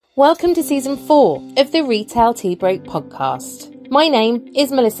Welcome to Season 4 of the Retail Tea Break podcast. My name is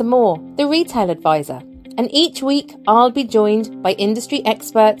Melissa Moore, the Retail Advisor, and each week I'll be joined by industry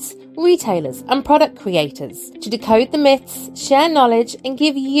experts, retailers and product creators to decode the myths, share knowledge and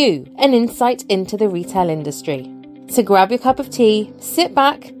give you an insight into the retail industry. So grab your cup of tea, sit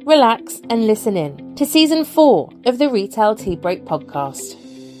back, relax and listen in to Season 4 of the Retail Tea Break podcast.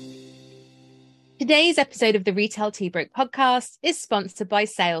 Today's episode of the Retail Tea Break podcast is sponsored by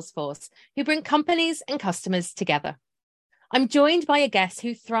Salesforce, who bring companies and customers together. I'm joined by a guest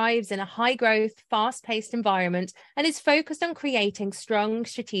who thrives in a high-growth, fast-paced environment and is focused on creating strong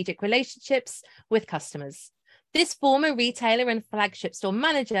strategic relationships with customers. This former retailer and flagship store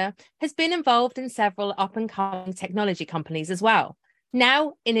manager has been involved in several up-and-coming technology companies as well.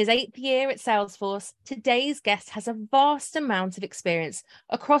 Now, in his 8th year at Salesforce, today's guest has a vast amount of experience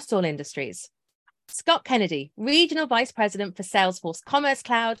across all industries. Scott Kennedy, Regional Vice President for Salesforce Commerce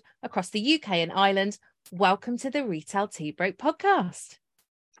Cloud across the UK and Ireland. Welcome to the Retail Tea Break podcast.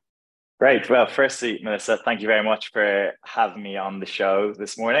 Great. Well, firstly, Melissa, thank you very much for having me on the show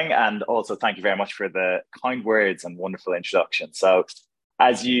this morning. And also thank you very much for the kind words and wonderful introduction. So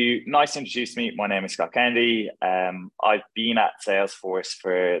as you nicely introduced me, my name is Scott Kennedy. I've been at Salesforce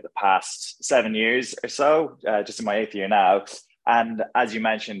for the past 7 years or so, just in my 8th year now. And as you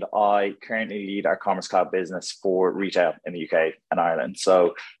mentioned, I currently lead our Commerce Cloud business for retail in the UK and Ireland.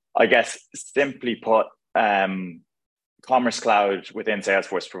 So I guess simply put, Commerce Cloud within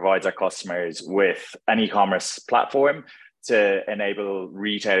Salesforce provides our customers with an e-commerce platform to enable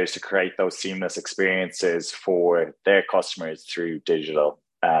retailers to create those seamless experiences for their customers through digital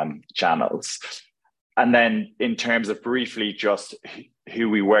channels. And then in terms of briefly just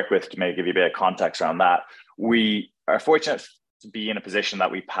who we work with, to maybe give you a bit of context around that, we are fortunate to be in a position that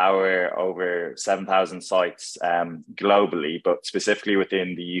we power over 7,000 sites globally, but specifically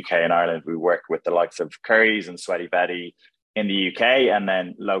within the UK and Ireland, we work with the likes of Currys and Sweaty Betty in the UK. And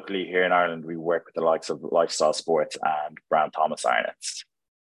then locally here in Ireland, we work with the likes of Lifestyle Sports and Brown Thomas Ironets.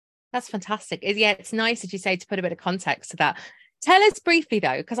 That's fantastic. Yeah, it's nice, as you say, to put a bit of context to that. Tell us briefly,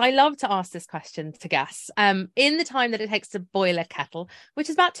 though, because I love to ask this question to guests, in the time that it takes to boil a kettle,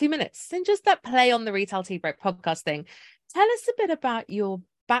 which is about 2 minutes, and just that play on the Retail Tea Break podcast thing. Tell us a bit about your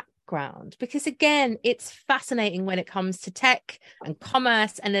background, because again, it's fascinating when it comes to tech and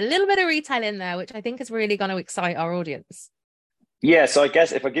commerce and a little bit of retail in there, which I think is really going to excite our audience. Yeah, so I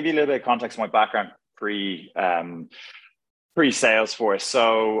guess if I give you a little bit of context on my background pre-Salesforce.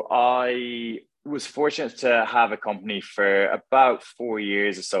 So I was fortunate to have a company for about 4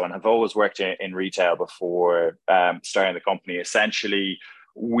 years or so and have always worked in retail before starting the company. Essentially,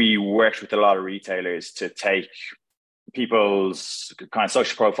 we worked with a lot of retailers to take people's kind of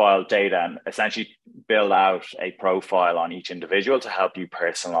social profile data and essentially build out a profile on each individual to help you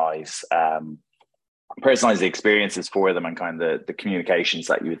personalize the experiences for them and kind of the communications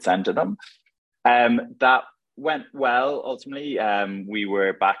that you would send to them. That went well. Ultimately, we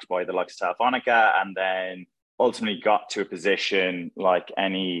were backed by the likes of Telefonica, and then ultimately got to a position like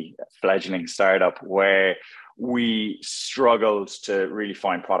any fledgling startup where we struggled to really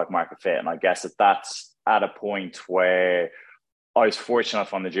find product market fit. And I guess that's at a point where I was fortunate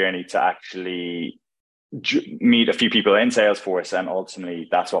enough on the journey to actually meet a few people in Salesforce, and ultimately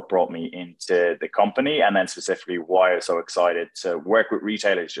that's what brought me into the company, and then specifically why I was so excited to work with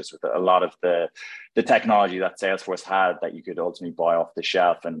retailers, just with a lot of the technology that Salesforce had that you could ultimately buy off the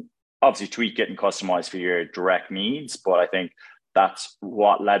shelf and obviously tweak it and customize for your direct needs. But I think that's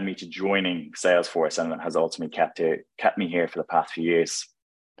what led me to joining Salesforce, and it has ultimately kept me here for the past few years.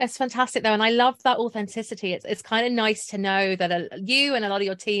 It's fantastic, though. And I love that authenticity. It's kind of nice to know that you and a lot of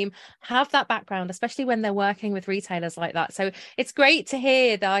your team have that background, especially when they're working with retailers like that. So it's great to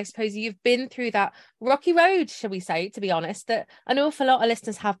hear that I suppose you've been through that rocky road, shall we say, to be honest, that an awful lot of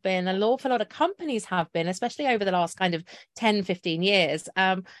listeners have been, an awful lot of companies have been, especially over the last kind of 10, 15 years.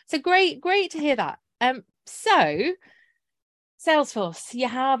 So great to hear that. So Salesforce, you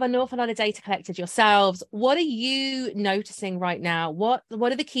have an awful lot of data collected yourselves. What are you noticing right now? What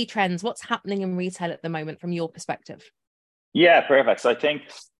are the key trends? What's happening in retail at the moment from your perspective? Yeah, perfect. So I think,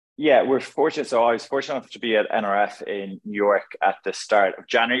 we're fortunate. So I was fortunate enough to be at NRF in New York at the start of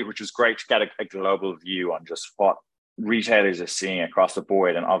January, which was great to get a global view on just what retailers are seeing across the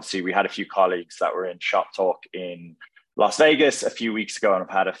board. And obviously we had a few colleagues that were in Shop Talk in Las Vegas a few weeks ago, and I've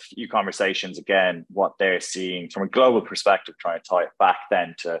had a few conversations again, what they're seeing from a global perspective, trying to tie it back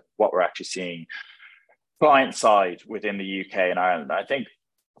then to what we're actually seeing client side within the UK and Ireland. I think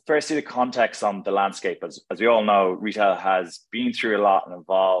firstly, the context on the landscape, as we all know, retail has been through a lot and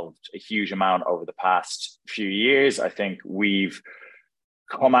evolved a huge amount over the past few years. I think we've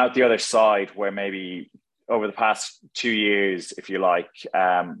come out the other side where maybe over the past 2 years, if you like,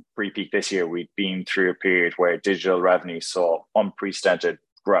 pre-peak this year, we'd been through a period where digital revenue saw unprecedented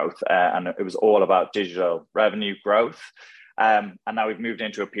growth, and it was all about digital revenue growth. And now we've moved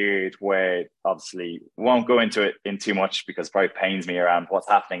into a period where, obviously, won't go into it in too much because it probably pains me around what's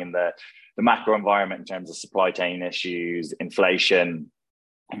happening in the macro environment in terms of supply chain issues, inflation,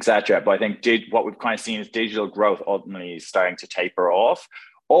 etc. But I think what we've kind of seen is digital growth ultimately is starting to taper off,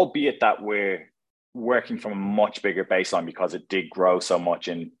 albeit that we're working from a much bigger baseline because it did grow so much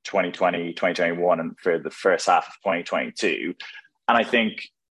in 2020, 2021, and for the first half of 2022. And I think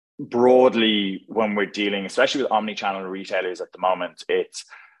broadly, when we're dealing, especially with omni-channel retailers at the moment, it's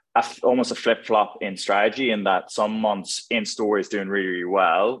almost a flip-flop in strategy, in that some months in-store is doing really, really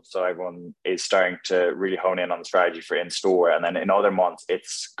well. So everyone is starting to really hone in on the strategy for in-store. And then in other months,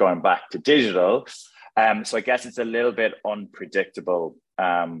 it's going back to digital. So I guess it's a little bit unpredictable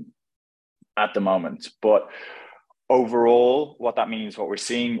at the moment. But overall, what that means, what we're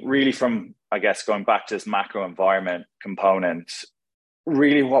seeing really from, I guess, going back to this macro environment component,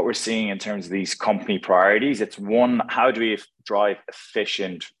 really what we're seeing in terms of these company priorities, it's one, how do we drive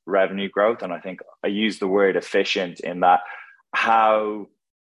efficient revenue growth? And I think I use the word efficient in that, how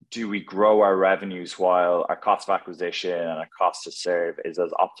do we grow our revenues while our cost of acquisition and our cost to serve is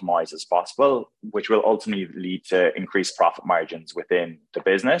as optimized as possible, which will ultimately lead to increased profit margins within the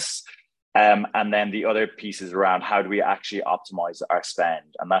business. And then the other piece is around how do we actually optimize our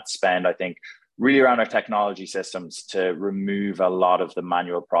spend? And that spend, I think, really around our technology systems to remove a lot of the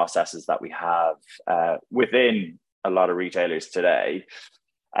manual processes that we have within a lot of retailers today,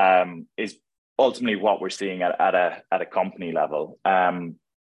 is ultimately what we're seeing at a company level. And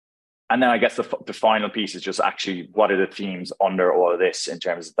then I guess the final piece is just actually what are the themes under all of this in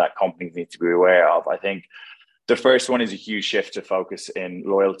terms of that companies need to be aware of. I think the first one is a huge shift to focus in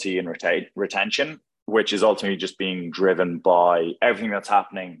loyalty and retention, which is ultimately just being driven by everything that's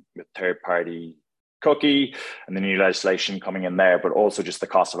happening with third-party cookie and the new legislation coming in there, but also just the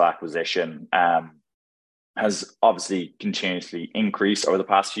cost of acquisition has obviously continuously increased over the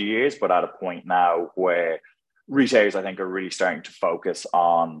past few years, but at a point now where retailers, I think, are really starting to focus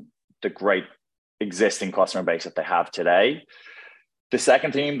on the great existing customer base that they have today. The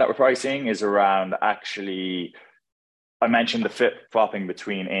second theme that we're probably seeing is around, actually, I mentioned the flip-flopping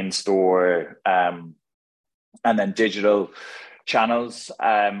between in-store and then digital channels.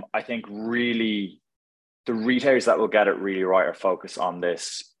 I think really the retailers that will get it really right are focused on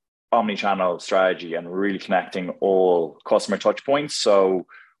this omni-channel strategy and really connecting all customer touch points, so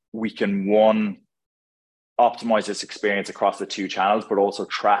we can, one, optimize this experience across the two channels, but also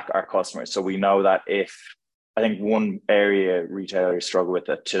track our customers. So we know that I think one area retailers struggle with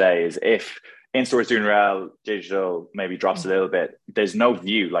it today is if in-store is doing well, digital maybe drops a little bit, there's no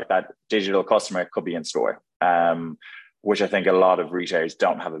view, like that digital customer could be in store, which I think a lot of retailers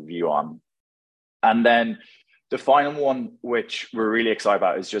don't have a view on. And then the final one, which we're really excited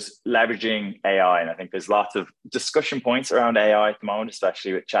about, is just leveraging AI. And I think there's lots of discussion points around AI at the moment,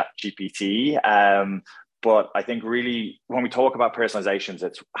 especially with ChatGPT. But I think really when we talk about personalizations,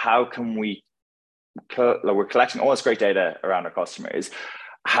 it's how can we're collecting all this great data around our customers.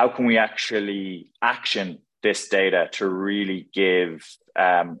 How can we actually action this data to really give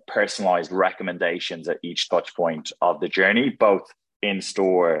personalized recommendations at each touch point of the journey, both in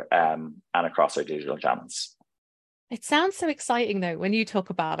store and across our digital channels? It sounds so exciting, though, when you talk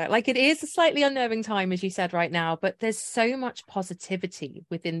about it. Like, it is a slightly unnerving time, as you said, right now, but there's so much positivity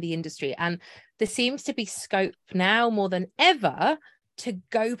within the industry. And there seems to be scope now more than ever to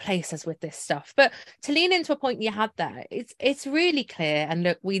go places with this stuff. But to lean into a point you had there, it's really clear. And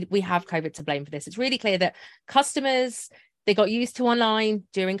look, we have COVID to blame for this. It's really clear that customers, they got used to online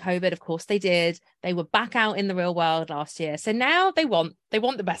during COVID. Of course they did. They were back out in the real world last year. So now they want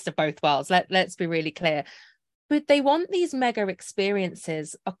the best of both worlds. Let's be really clear. But they want these mega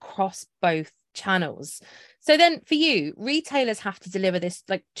experiences across both channels. So then for you, retailers have to deliver this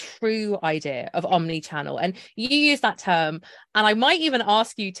like true idea of omni-channel. And you use that term, and I might even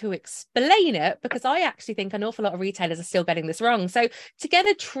ask you to explain it, because I actually think an awful lot of retailers are still getting this wrong. So to get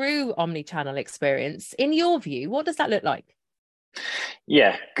a true omni-channel experience, in your view, what does that look like?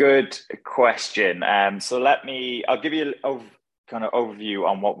 Yeah, good question. So I'll give you a kind of overview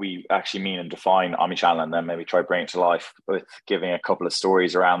on what we actually mean and define omnichannel, and then maybe try to bring it to life with giving a couple of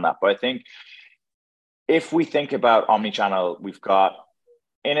stories around that. But I think if we think about omnichannel, we've got,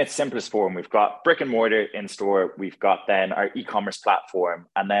 in its simplest form, we've got brick and mortar in store, we've got then our e-commerce platform,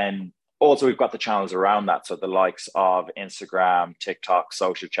 and then also we've got the channels around that. So the likes of Instagram, TikTok,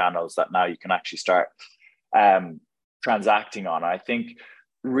 social channels that now you can actually start transacting on. I think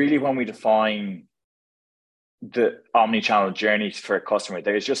really when we define the omni-channel journey for a customer,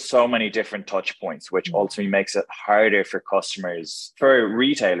 there's just so many different touch points, which ultimately makes it harder for customers, for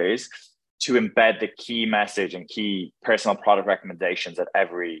retailers, to embed the key message and key personal product recommendations at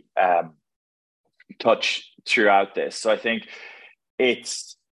every touch throughout this. So I think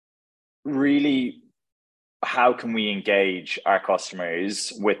it's really, how can we engage our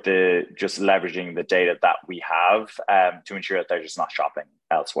customers with the just leveraging the data that we have to ensure that they're just not shopping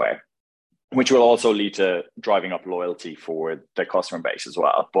elsewhere, which will also lead to driving up loyalty for the customer base as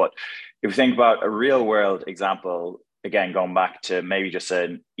well. But if you think about a real world example, again, going back to maybe just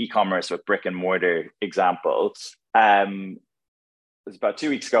an e-commerce with brick and mortar example, it was about 2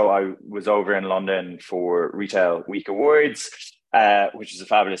 weeks ago, I was over in London for Retail Week Awards, which is a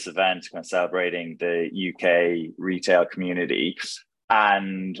fabulous event kind of celebrating the UK retail community.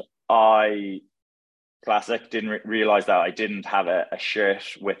 And classic, didn't realize that I didn't have a shirt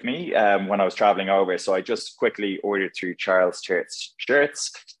with me when I was traveling over. So I just quickly ordered through Charles Church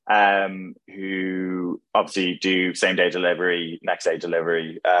Shirts, who obviously do same day delivery, next day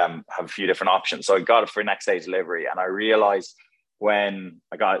delivery, have a few different options. So I got it for next day delivery. And I realized when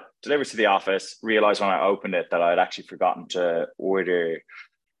I got delivered to the office, realized when I opened it that I had actually forgotten to order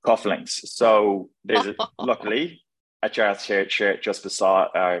cufflinks. So there's luckily a Charles Church shirt just beside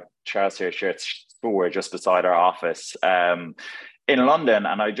our Charles Church Shirts store just beside our office in London,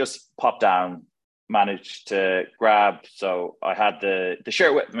 and I just popped down, managed to grab. So I had the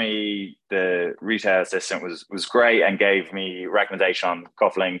shirt with me. The retail assistant was great and gave me recommendation on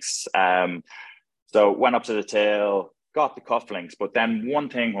cufflinks. So went up to the till, got the cufflinks. But then one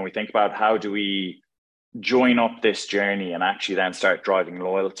thing when we think about how do we join up this journey and actually then start driving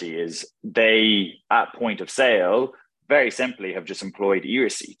loyalty is they at point of sale very simply have just employed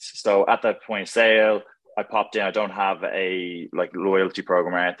e-receipts. So at that point of sale, I popped in. I don't have a loyalty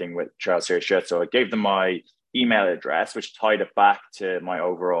program or anything with Charles Church Shirts, so I gave them my email address, which tied it back to my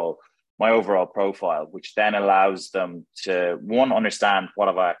overall profile, which then allows them to, one, understand what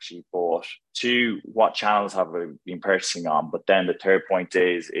have I actually bought, two, what channels have I been purchasing on. But then the third point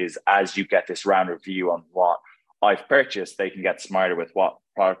is as you get this round review on what I've purchased, they can get smarter with what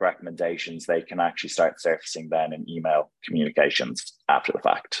product recommendations they can actually start surfacing then in email communications after the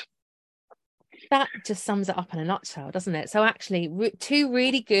fact. That just sums it up in a nutshell, doesn't it? So actually, two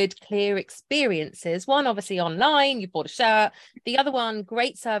really good, clear experiences. One, obviously online, you bought a shirt. The other one,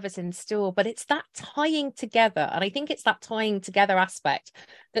 great service in store. But it's that tying together. And I think it's that tying together aspect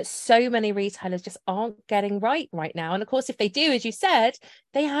that so many retailers just aren't getting right now. And of course, if they do, as you said,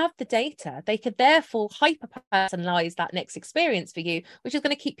 they have the data. They could therefore hyper-personalize that next experience for you, which is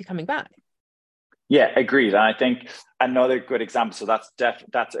going to keep you coming back. Yeah, agreed. And I think another good example, so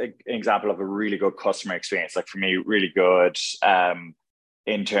that's an example of a really good customer experience. Like for me, really good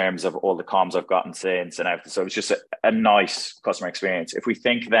in terms of all the comms I've gotten since and everything. So it's just a nice customer experience. If we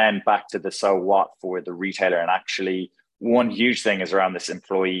think then back to the so what for the retailer, and actually one huge thing is around this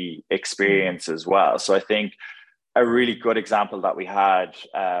employee experience as well. So I think a really good example that we had,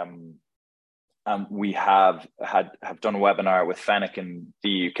 we have done a webinar with Fenwick in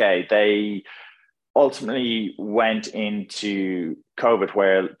the UK. They ultimately went into COVID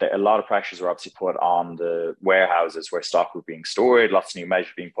where a lot of pressures were obviously put on the warehouses where stock were being stored, lots of new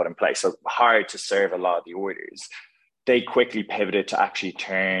measures being put in place. So hard to serve a lot of the orders. They quickly pivoted to actually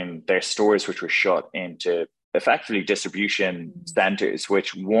turn their stores, which were shut, into effectively distribution centers,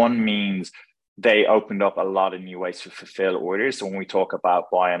 which one means they opened up a lot of new ways to fulfill orders. So when we talk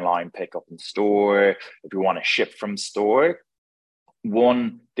about buy online, pick up in store, if we want to ship from store,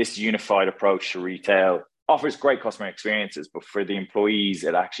 one, this unified approach to retail offers great customer experiences, but for the employees,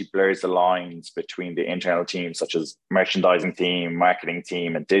 it actually blurs the lines between the internal teams, such as merchandising team, marketing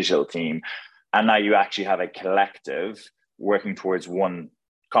team, and digital team. And now you actually have a collective working towards one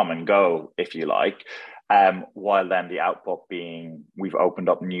common goal, if you like, while then the output being we've opened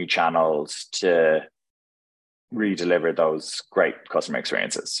up new channels to re-deliver those great customer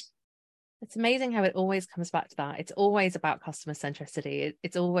experiences. It's amazing how it always comes back to that. It's always about customer centricity.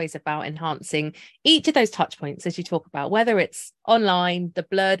 It's always about enhancing each of those touch points, as you talk about, whether it's online, the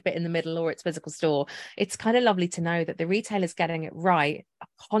blurred bit in the middle, or it's physical store. It's kind of lovely to know that the retailer's getting it right,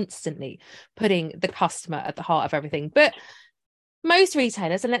 constantly putting the customer at the heart of everything. But most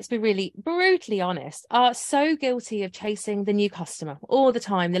retailers, and let's be really brutally honest, are so guilty of chasing the new customer all the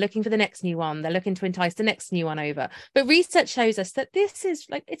time. They're looking for the next new one. They're looking to entice the next new one over. But research shows us that this is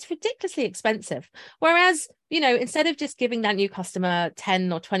it's ridiculously expensive. Whereas, instead of just giving that new customer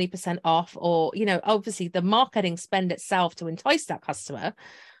 10 or 20% off, or, obviously the marketing spend itself to entice that customer,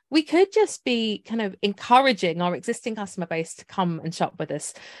 we could just be kind of encouraging our existing customer base to come and shop with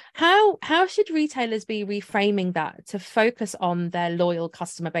us. How should retailers be reframing that to focus on their loyal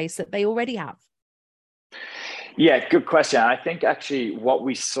customer base that they already have? Yeah, good question. I think actually what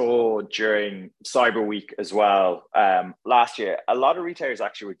we saw during Cyber Week as well last year, a lot of retailers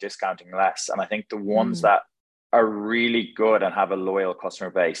actually were discounting less. And I think the ones that are really good and have a loyal customer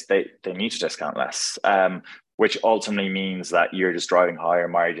base, they need to discount less, which ultimately means that you're just driving higher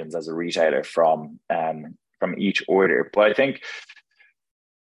margins as a retailer from each order. But I think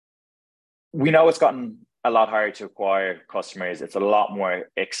we know it's gotten a lot harder to acquire customers. It's a lot more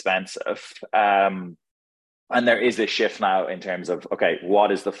expensive. And there is a shift now in terms of, okay,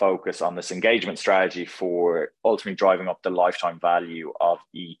 what is the focus on this engagement strategy for ultimately driving up the lifetime value of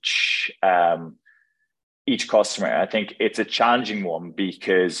each customer? I think it's a challenging one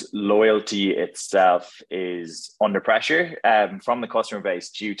because loyalty itself is under pressure from the customer base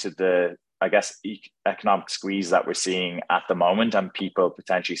due to the, I guess, economic squeeze that we're seeing at the moment, and people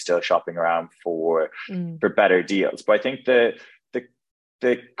potentially still shopping around for better deals. But I think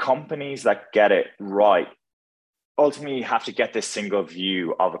the companies that get it right ultimately have to get this single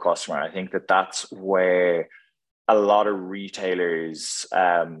view of a customer. I think that's where a lot of retailers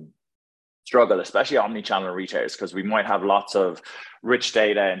struggle, especially omni-channel retailers, because we might have lots of rich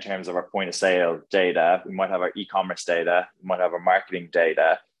data in terms of our point of sale data. We might have our e-commerce data. We might have our marketing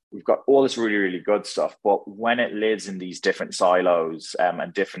data. We've got all this really, really good stuff. But when it lives in these different silos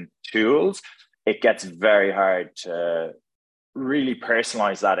and different tools, it gets very hard to really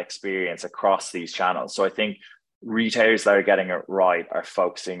personalize that experience across these channels. So I think retailers that are getting it right are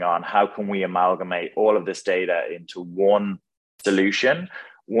focusing on how can we amalgamate all of this data into one solution.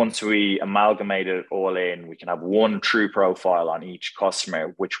 Once we amalgamate it all in, we can have one true profile on each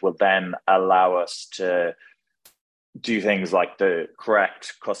customer, which will then allow us to do things like the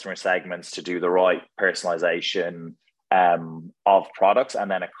correct customer segments, to do the right personalization of products, and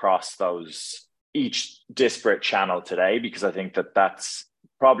then across those each disparate channel today. Because I think that's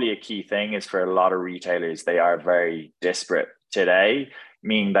probably a key thing is for a lot of retailers, they are very disparate today,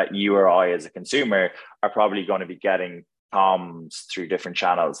 meaning that you or I as a consumer are probably going to be getting comms through different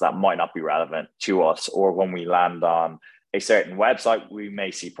channels that might not be relevant to us. Or when we land on a certain website, we may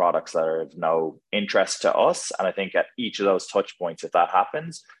see products that are of no interest to us. And I think at each of those touch points, if that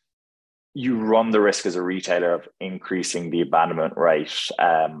happens, you run the risk as a retailer of increasing the abandonment rate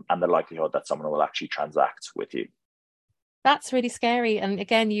and the likelihood that someone will actually transact with you. That's really scary. And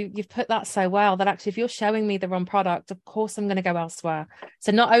again, you've put that so well that actually if you're showing me the wrong product, of course I'm going to go elsewhere.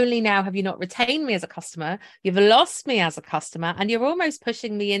 So not only now have you not retained me as a customer, you've lost me as a customer, and you're almost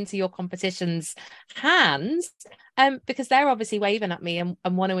pushing me into your competition's hands because they're obviously waving at me and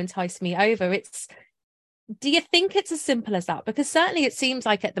want to entice me over. Do you think it's as simple as that? Because certainly it seems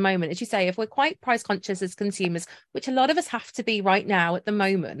like at the moment, as you say, if we're quite price conscious as consumers, which a lot of us have to be right now at the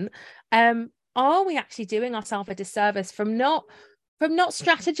moment, are we actually doing ourselves a disservice from not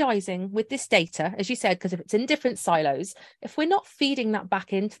strategizing with this data, as you said, because if it's in different silos, if we're not feeding that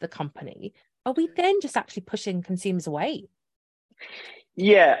back into the company, are we then just actually pushing consumers away?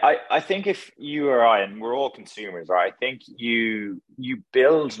 Yeah, I think if you or I, and we're all consumers, right? I think you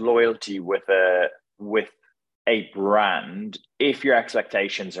build loyalty with a brand if your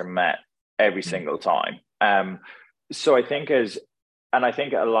expectations are met every single time. So I think I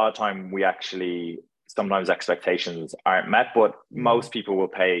think a lot of time we actually sometimes expectations aren't met, but most people will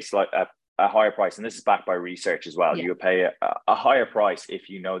pay a higher price, and this is backed by research as well. Yeah. You'll pay a higher price if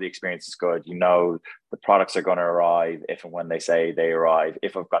you know the experience is good, you know the products are going to arrive if and when they say they arrive,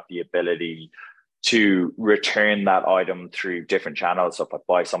 if I've got the ability to return that item through different channels. So if I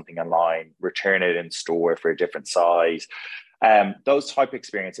buy something online, return it in store for a different size. Those type of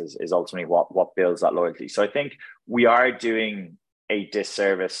experiences is ultimately what builds that loyalty. So I think we are doing a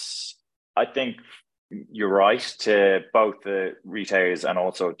disservice, I think you're right, to both the retailers and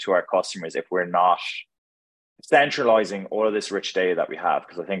also to our customers if we're not centralizing all of this rich data that we have.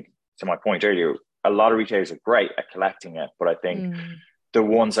 Because I think, to my point earlier, a lot of retailers are great at collecting it, but I think the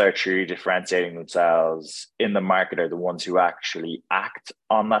ones that are truly differentiating themselves in the market are the ones who actually act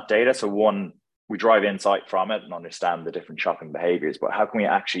on that data. So one, we drive insight from it and understand the different shopping behaviors, but how can we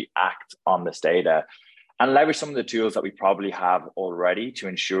actually act on this data and leverage some of the tools that we probably have already to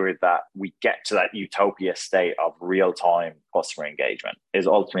ensure that we get to that utopia state of real-time customer engagement is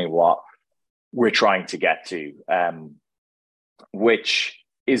ultimately what we're trying to get to, which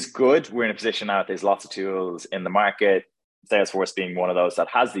is good. We're in a position now that there's lots of tools in the market, Salesforce being one of those that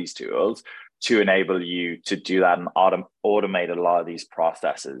has these tools to enable you to do that and automate a lot of these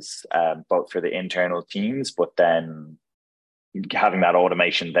processes, both for the internal teams, but then having that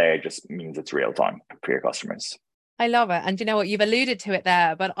automation there just means it's real time for your customers. I love it. And you know what? You've alluded to it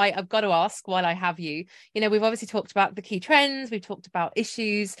there, but I've got to ask while I have you. You know, we've obviously talked about the key trends, we've talked about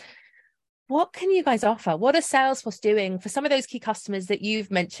issues. What can you guys offer? What are Salesforce doing for some of those key customers that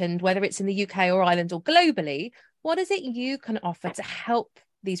you've mentioned, whether it's in the UK or Ireland or globally? What is it you can offer to help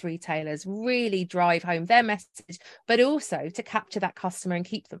these retailers really drive home their message, but also to capture that customer and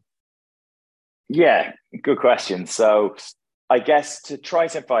keep them? Yeah, good question. So I guess to try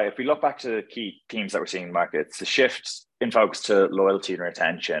and simplify, if we look back to the key themes that we're seeing in the market, it's the shift in focus to loyalty and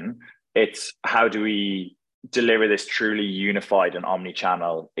retention. It's how do we deliver this truly unified and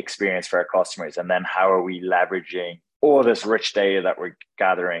omni-channel experience for our customers? And then how are we leveraging all this rich data that we're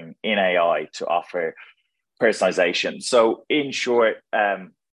gathering in AI to offer personalization? So in short,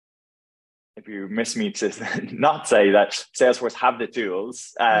 if you miss me to not say that Salesforce have the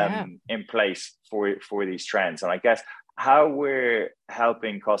tools in place for these trends. And I guess how we're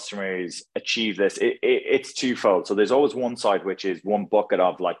helping customers achieve this, it's twofold. So there's always one side, which is one bucket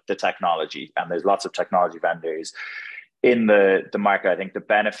of like the technology, and there's lots of technology vendors in the market. I think the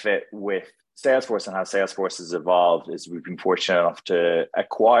benefit with Salesforce and how Salesforce has evolved is we've been fortunate enough to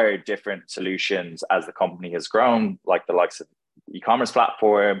acquire different solutions as the company has grown, like the likes of e-commerce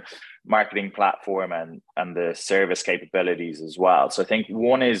platform, marketing platform, and the service capabilities as well. So I think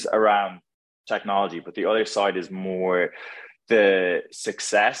one is around technology, but the other side is more the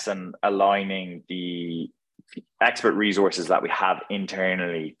success and aligning the expert resources that we have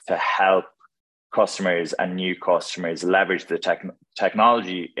internally to help customers and new customers leverage the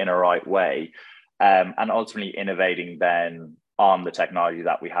technology in a right way, and ultimately innovating then on the technology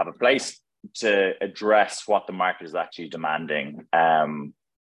that we have in place to address what the market is actually demanding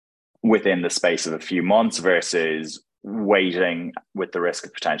within the space of a few months versus waiting with the risk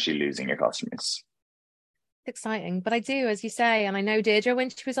of potentially losing your customers. Exciting. But I do, as you say, and I know Deirdre,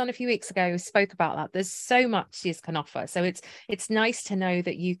 when she was on a few weeks ago, spoke about that. There's so much this can offer. So it's nice to know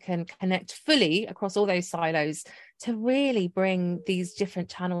that you can connect fully across all those silos to really bring these different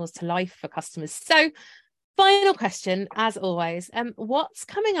channels to life for customers. So final question, as always, what's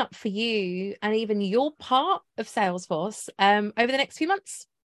coming up for you and even your part of Salesforce over the next few months?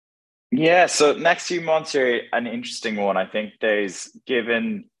 Yeah, so next few months are an interesting one. I think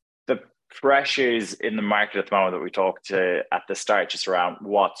given the pressures in the market at the moment that we talked to at the start, just around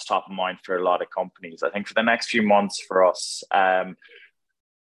what's top of mind for a lot of companies. I think for the next few months for us,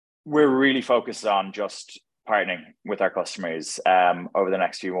 we're really focused on just partnering with our customers over the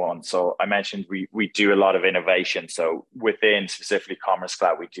next few months. So I mentioned we do a lot of innovation. So within specifically Commerce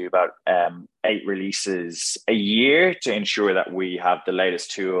Cloud, we do about 8 releases a year to ensure that we have the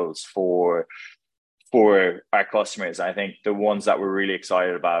latest tools for our customers. I think the ones that we're really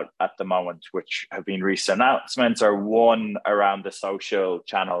excited about at the moment, which have been recent announcements, are one around the social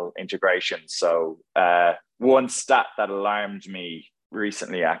channel integration. So one stat that alarmed me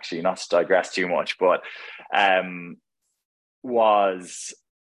recently, actually, not to digress too much, but was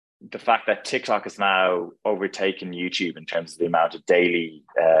the fact that TikTok has now overtaken YouTube in terms of the amount of daily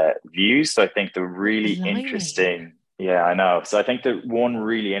views. So I think the really interesting, yeah, I know. So I think the one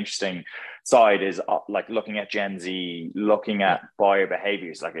really interesting side is like looking at Gen Z, looking at buyer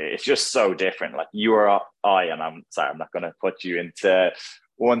behaviors. Like it's just so different. Like you or I, and I'm sorry, I'm not going to put you into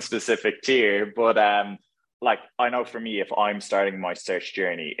one specific tier, but like I know for me, if I'm starting my search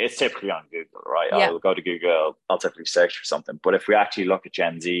journey, it's typically on Google, right? Yeah. I'll go to Google, I'll typically search for something. But if we actually look at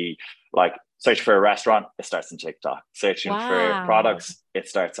Gen Z, like search for a restaurant, it starts on TikTok. Searching for products, it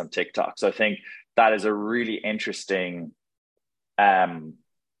starts on TikTok. So I think that is a really interesting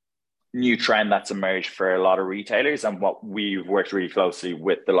new trend that's emerged for a lot of retailers, and what we've worked really closely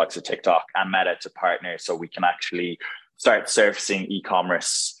with the likes of TikTok and Meta to partner so we can actually start surfacing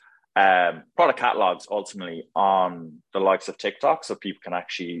e-commerce product catalogs ultimately on the likes of TikTok, so people can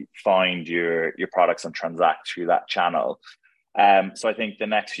actually find your products and transact through that channel. So I think the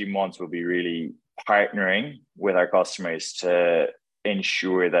next few months will be really partnering with our customers to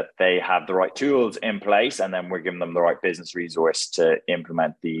ensure that they have the right tools in place, and then we're giving them the right business resource to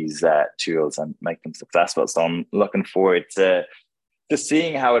implement these tools and make them successful. So I'm looking forward to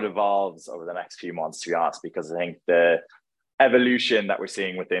seeing how it evolves over the next few months, to be honest, because I think the evolution that we're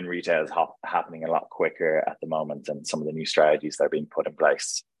seeing within retail is happening a lot quicker at the moment, and some of the new strategies that are being put in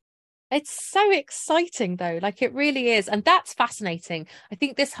place. It's so exciting though, like it really is. And that's fascinating. I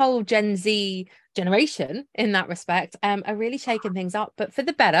think this whole Gen Z generation in that respect are really shaking things up, but for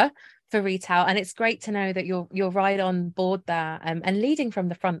the better for retail. And it's great to know that you're right on board there and leading from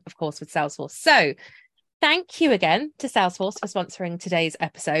the front, of course, with Salesforce. So Thank you again to Salesforce for sponsoring today's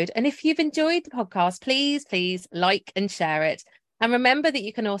episode. And if you've enjoyed the podcast, please like and share it. And remember that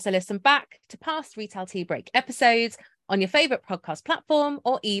you can also listen back to past Retail Tea Break episodes on your favorite podcast platform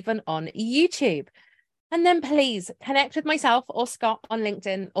or even on YouTube. And then please connect with myself or Scott on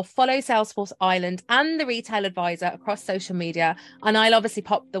LinkedIn or follow Salesforce Ireland and the Retail Advisor across social media. And I'll obviously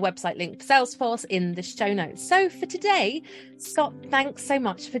pop the website link for Salesforce in the show notes. So for today, Scott, thanks so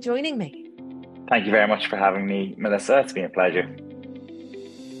much for joining me. Thank you very much for having me, Melissa. It's been a pleasure.